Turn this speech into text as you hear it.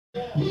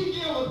He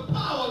giveth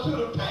power to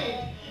the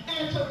faint,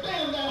 and to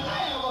them that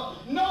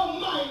have no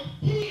might,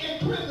 he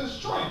increases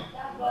strength.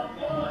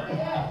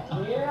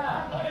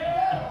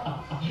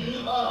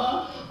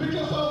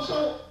 Because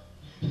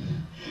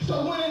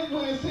so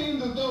when it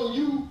seems as though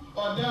you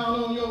are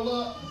down on your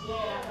luck,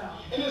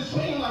 and it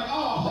seems like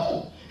all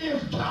hope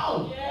is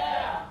gone.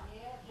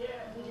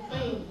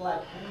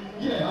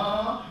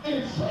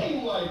 It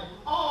seemed like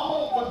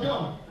all hope was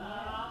gone.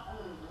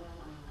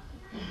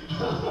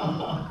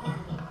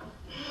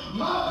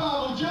 My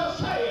Bible just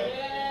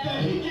said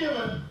that he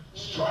given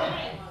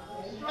strength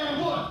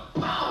and what?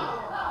 Power.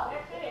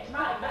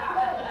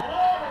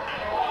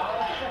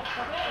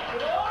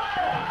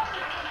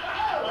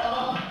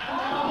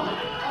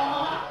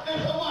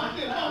 And so watch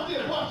this.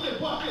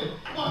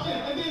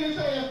 And then it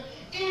says,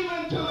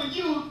 even to the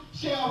youth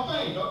shall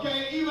faint,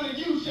 okay? Even the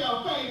youth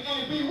shall faint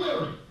and be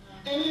weary.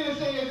 And then it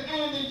says,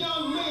 and the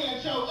young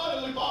man shall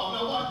utterly fall.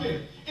 Now watch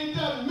this. It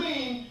doesn't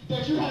mean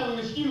that you have an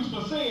excuse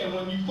for sin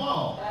when you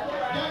fall.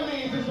 That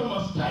means it's a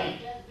mistake.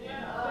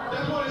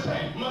 That's what it's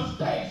saying.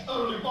 Mistakes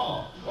utterly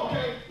fall.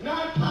 Okay?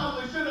 Not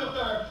constantly sit up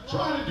there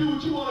trying to do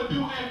what you want to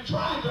do and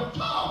trying to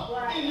fall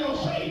in your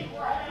sin.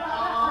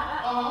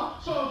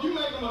 So if you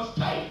make a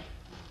mistake,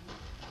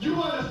 you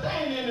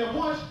understand then that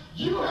once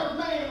you have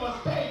made a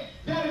mistake,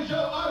 that is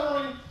your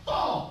uttering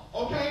fall.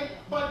 Okay?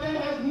 But that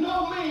has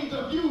no means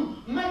of you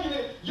making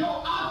it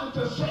your option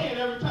to sin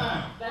every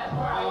time. That's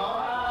right.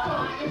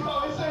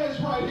 So it says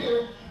right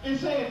here, it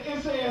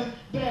says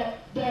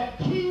that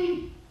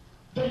he,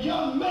 the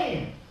young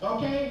man,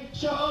 okay,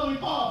 shall utterly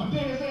fall. But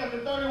then it says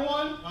in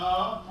 31,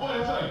 what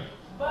did it say?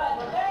 But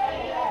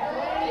they that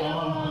wait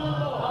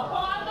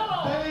upon the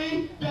Lord.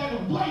 They that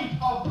wait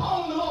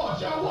upon the Lord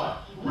shall what?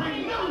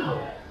 Renew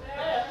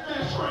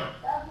their strength.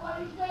 That's what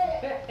he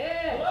said.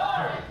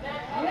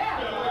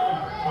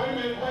 Wait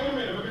a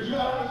minute, because you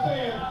got to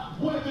understand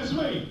what this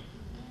means.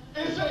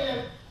 It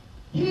said,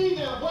 he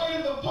that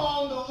waiteth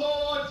upon the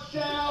Lord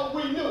shall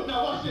renew.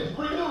 Now watch this.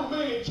 Renew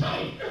means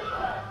change.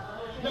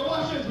 Now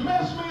watch this.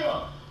 Mess me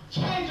up.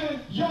 Changing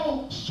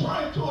your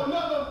strength to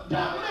another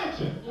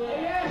dimension.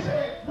 It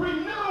said,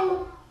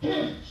 renew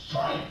his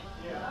strength.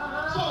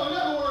 So in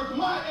other words,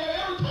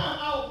 every time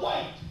I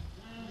wait,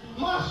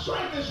 my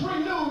strength is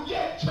renewed,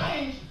 yet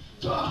changed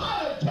to a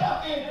higher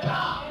depth in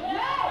God.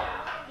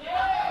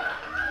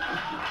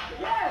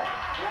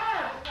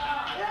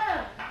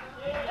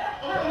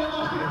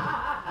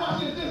 Watch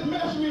this. This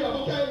messed me up,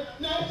 okay?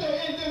 Now it says,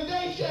 and then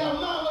they shall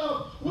mount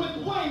up with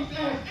wings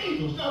as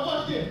eagles. Now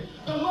watch this.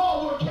 The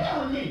Lord will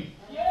carry me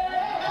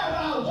as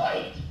I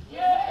wait.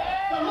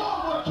 The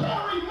Lord will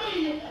carry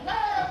me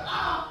as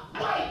I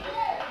wait.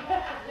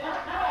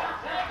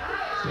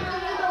 See, you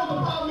know the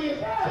problem is,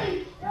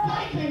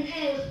 waiting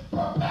is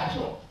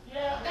perpetual.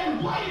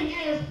 And waiting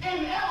is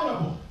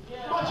inevitable.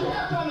 But you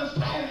have to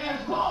understand,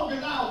 as long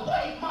as I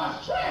wait,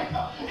 my strength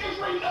is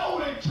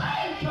renewed and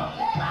changed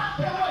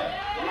constantly.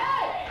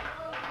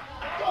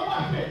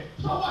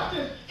 So watch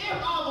this.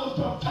 If I was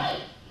to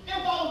faint, if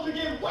I was to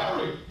get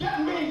weary, that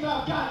means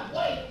I've got to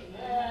wait.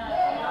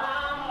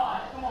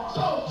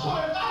 So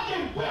if I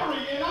get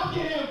weary and I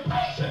get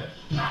impatient,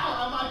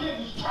 how am I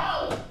getting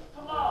strong?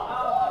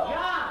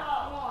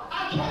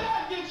 I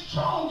cannot get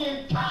strong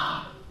in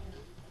God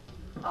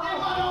if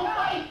I don't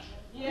wait.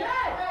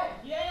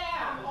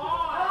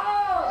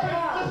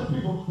 Listen,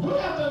 people, we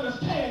have to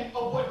understand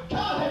of what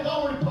God has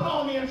already put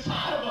on the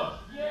inside of us.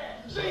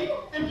 See,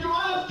 if you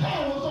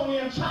understand what's on the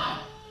inside,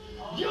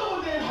 you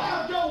will then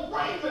have your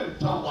reason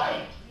to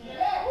wait.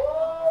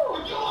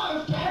 If you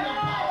understand the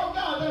power of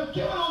God that's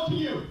given unto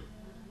you,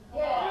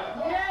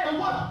 and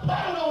what's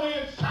planted on the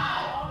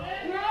inside,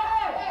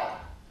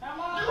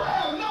 you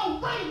have no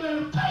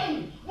reason to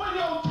faint when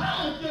your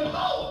time gets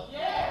over.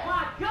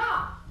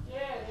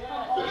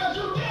 Because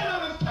you didn't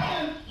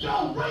understand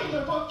your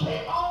reason for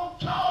keep on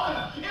going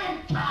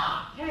in God.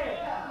 You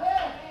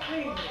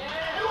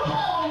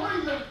have a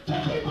reason to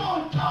keep on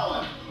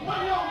going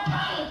when your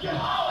time gets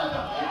hard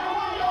and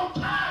when your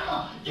time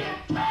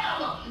gets down.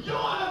 You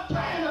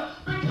understand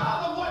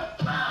because of what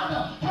God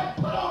has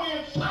put on the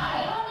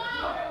inside.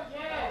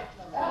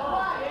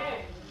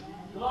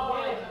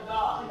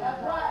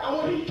 And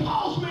what he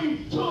calls me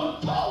to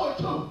look forward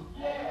to.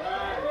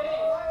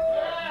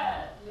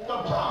 The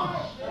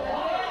promise.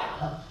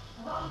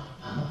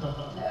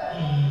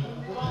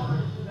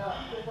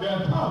 That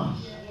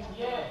promise.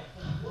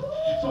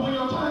 So when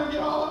your time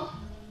get hard,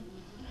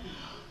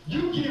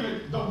 you give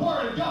it the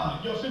word of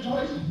God. Your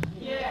situation,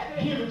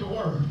 give it the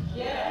word.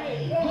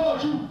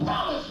 Lord, you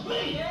promised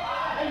me,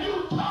 and you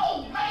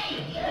told me,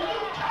 and you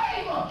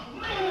gave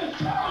me an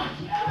assurance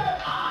that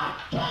I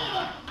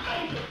can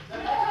make it.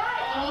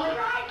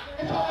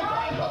 And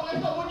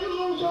so when you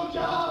lose your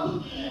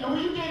job, and when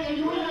you get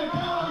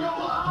down on your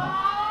luck,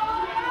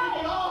 you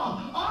get all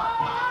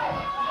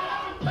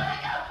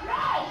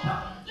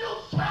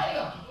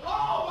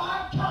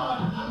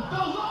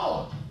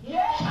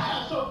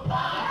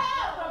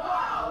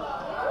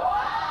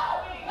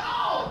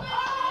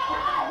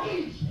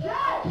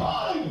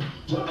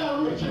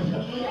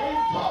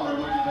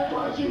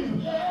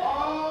Jesus.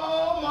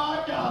 Oh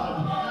my God.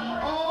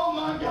 Oh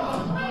my God.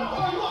 So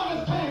you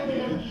understand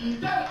then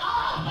that I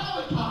have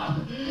a God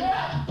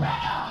that's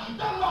bigger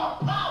than my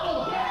problem,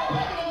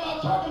 bigger than my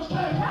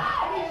circumstance.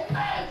 And he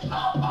stands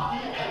up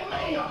in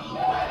me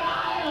when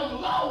I am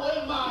low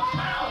in my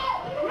town.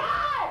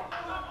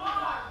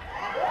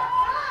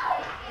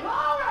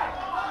 Glory!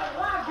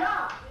 My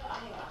God!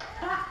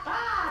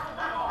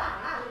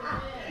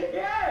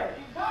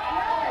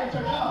 Glory to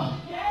God.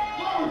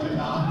 Glory to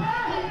God.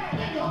 He's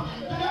bigger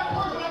than that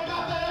person that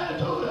got that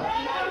attitude.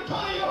 I'm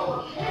telling you,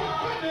 he's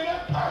bigger than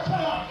that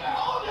person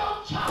on your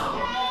job.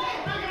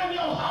 He's bigger than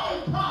your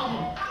home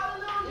problem.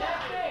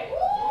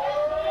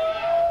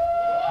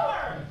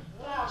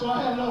 So I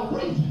have no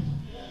reason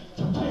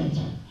to faint.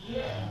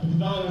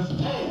 Because I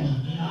understand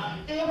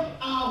if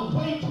I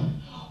wait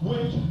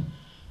with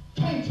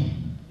fainting,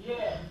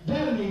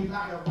 that means I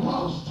have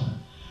lost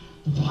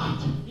the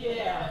fight.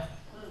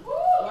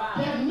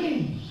 That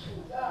means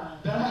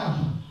that I have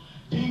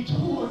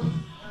detoured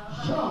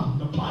from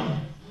the plan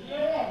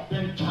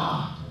that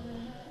God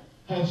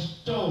has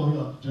stored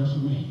up just for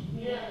me.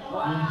 You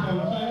understand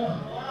what I'm saying?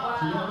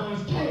 So you have to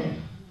understand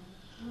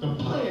the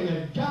plan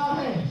that God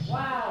has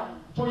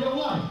for your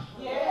life.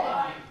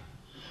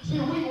 See,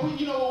 we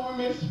you know what we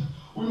miss?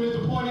 We miss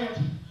the point at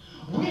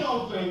we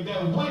don't think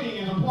that waiting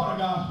is a part of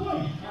God's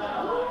plan.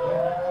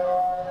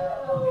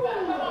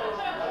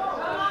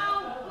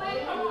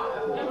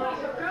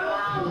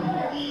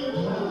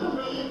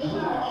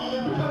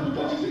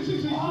 Because you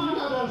see, you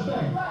got to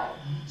understand.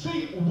 See,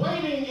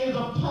 waiting is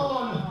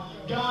upon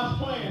God's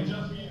plan.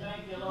 Just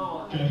Thank you,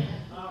 Lord. okay.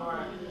 All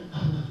right.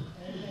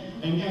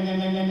 And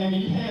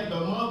you had the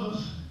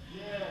mothers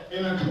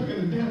and are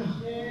cooking the dinner.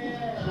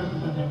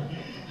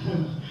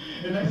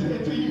 And they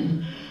said to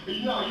you,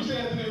 you know, you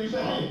said to them, you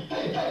said,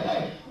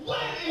 hey,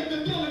 when is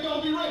the dinner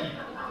gonna be ready?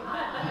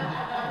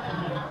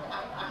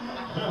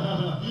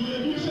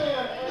 You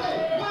said,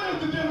 hey, when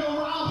is the dinner gonna be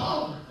ready? I'm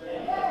hungry.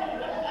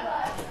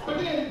 But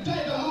then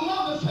the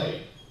mother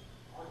said,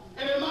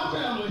 and in my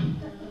family,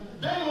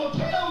 they will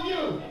tell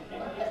you,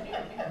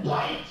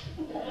 wait.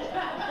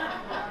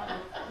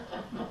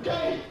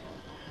 Okay?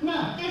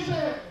 Now, it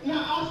said,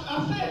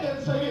 I said that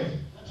to say this.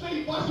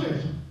 See, watch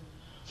this.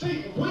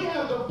 See, we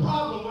have the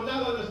problem with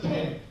not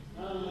understanding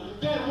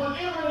that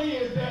whatever it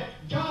is that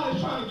God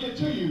is trying to get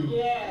to you,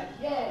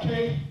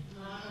 okay,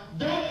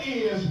 that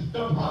is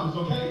the promise,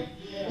 okay?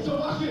 So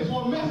watch this.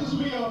 What messes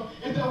me up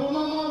is that when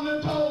my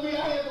mom told me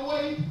I had to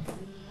wait,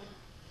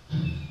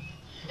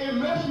 it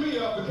messed me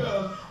up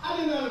because I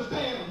didn't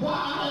understand why I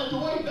had to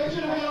wait. They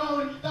should have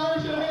already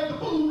had the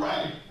food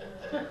ready.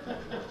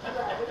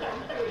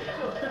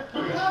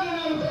 Because I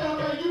didn't understand,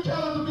 okay, you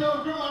tell us to be able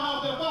to grandma's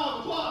house at 5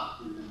 o'clock.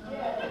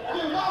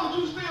 Then why would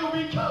you still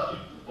be cooking?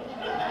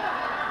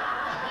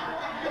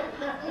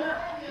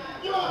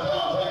 You understand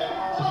what I'm saying?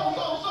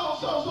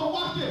 So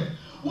watch this.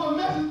 What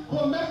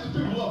messes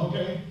people up,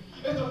 okay,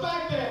 is the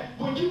fact that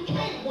when you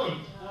can't wait,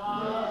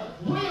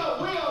 we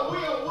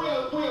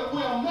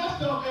are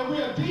messed up and we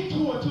are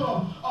detoured to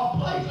a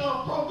place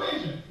of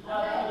provision.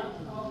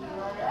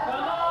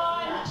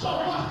 So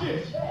watch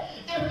this.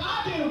 If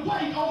I didn't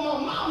wait on my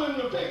mama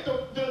to fix the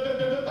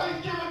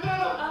Thanksgiving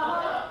dinner,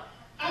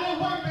 I didn't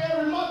wait for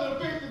every mother to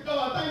fix the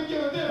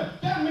Thanksgiving dinner.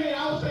 That means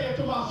I was saying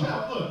to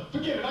myself, look,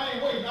 forget it, I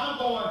ain't waiting. I'm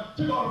going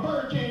to go to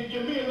Burger King and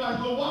get me a nice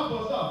little Whopper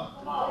or something.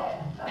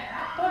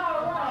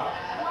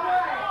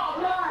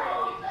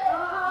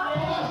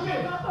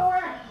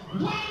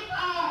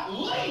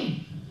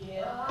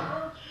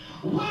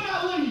 When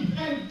I leave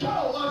and go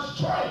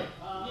astray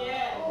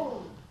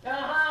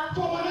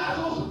from when I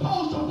was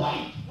supposed to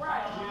wait,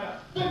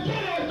 the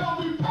dinner is going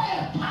to be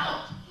passed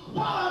out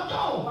while I'm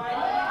gone.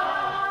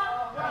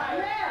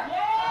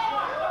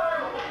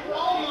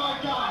 Oh my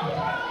God.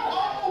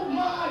 Oh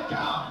my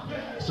God.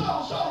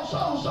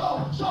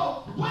 So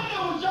when it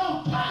was your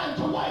time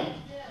to wait,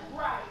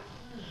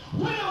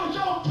 when it was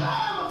your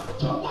time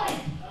to wait,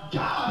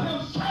 God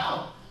himself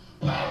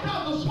passed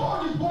out the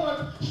smorgasbord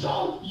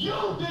so you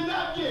did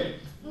not get it.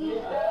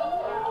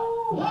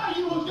 While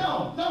you was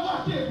gone. Now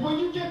watch this. When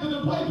you get to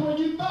the place where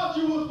you thought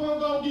you was going to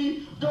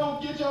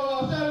get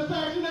your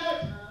satisfaction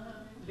at,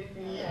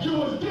 you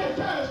was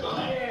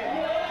dissatisfied.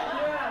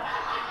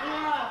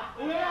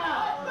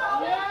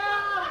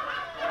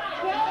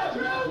 That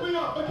messes me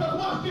up because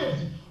watch this.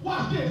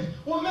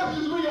 What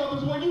messes me up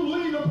is when you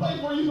leave the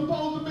place where you're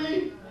supposed to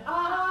be,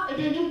 and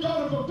then you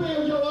go to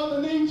fulfill your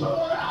other needs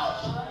somewhere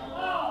else.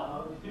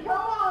 Come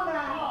on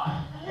now.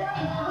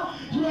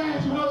 You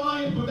ask for no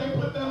onions, but they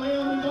put them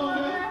onions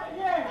on there.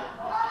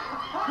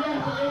 You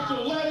ask for extra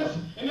lettuce,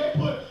 and they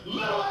put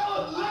little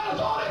lettuce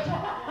on it.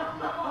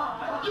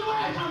 You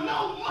ask for no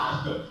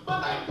mustard, but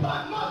they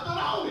put mustard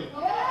on it.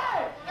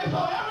 And so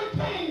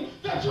everything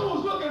that you was